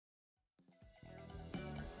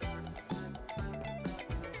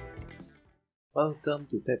Welcome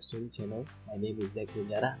to Tabs Trainee channel. My name is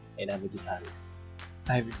Emojis and I'm a guitarist.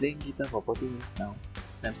 I have been playing guitar for 14 years now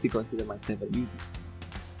and I'm still consider myself a newbie.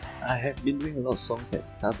 I have been doing a lot of songs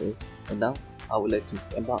as covers and now I would like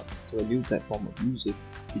to embark to a new platform of music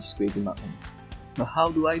which is creating my own. But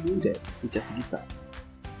how do I do that with just a guitar?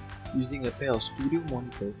 Using a pair of studio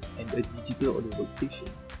monitors and a digital audio workstation,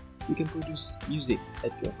 you can produce music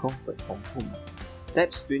at your comfort from home.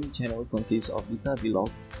 Tabs Trainee channel consists of guitar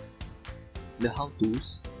vlogs, the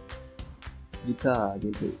how-tos, guitar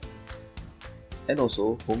gameplays, and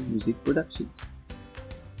also home music productions.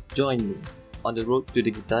 Join me on the road to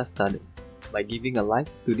the guitar stardom by giving a like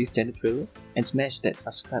to this channel trailer and smash that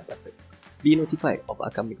subscribe button. Be notified of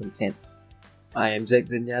upcoming contents. I am Zach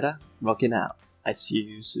Zenyara, rocking out. I see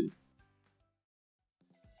you soon.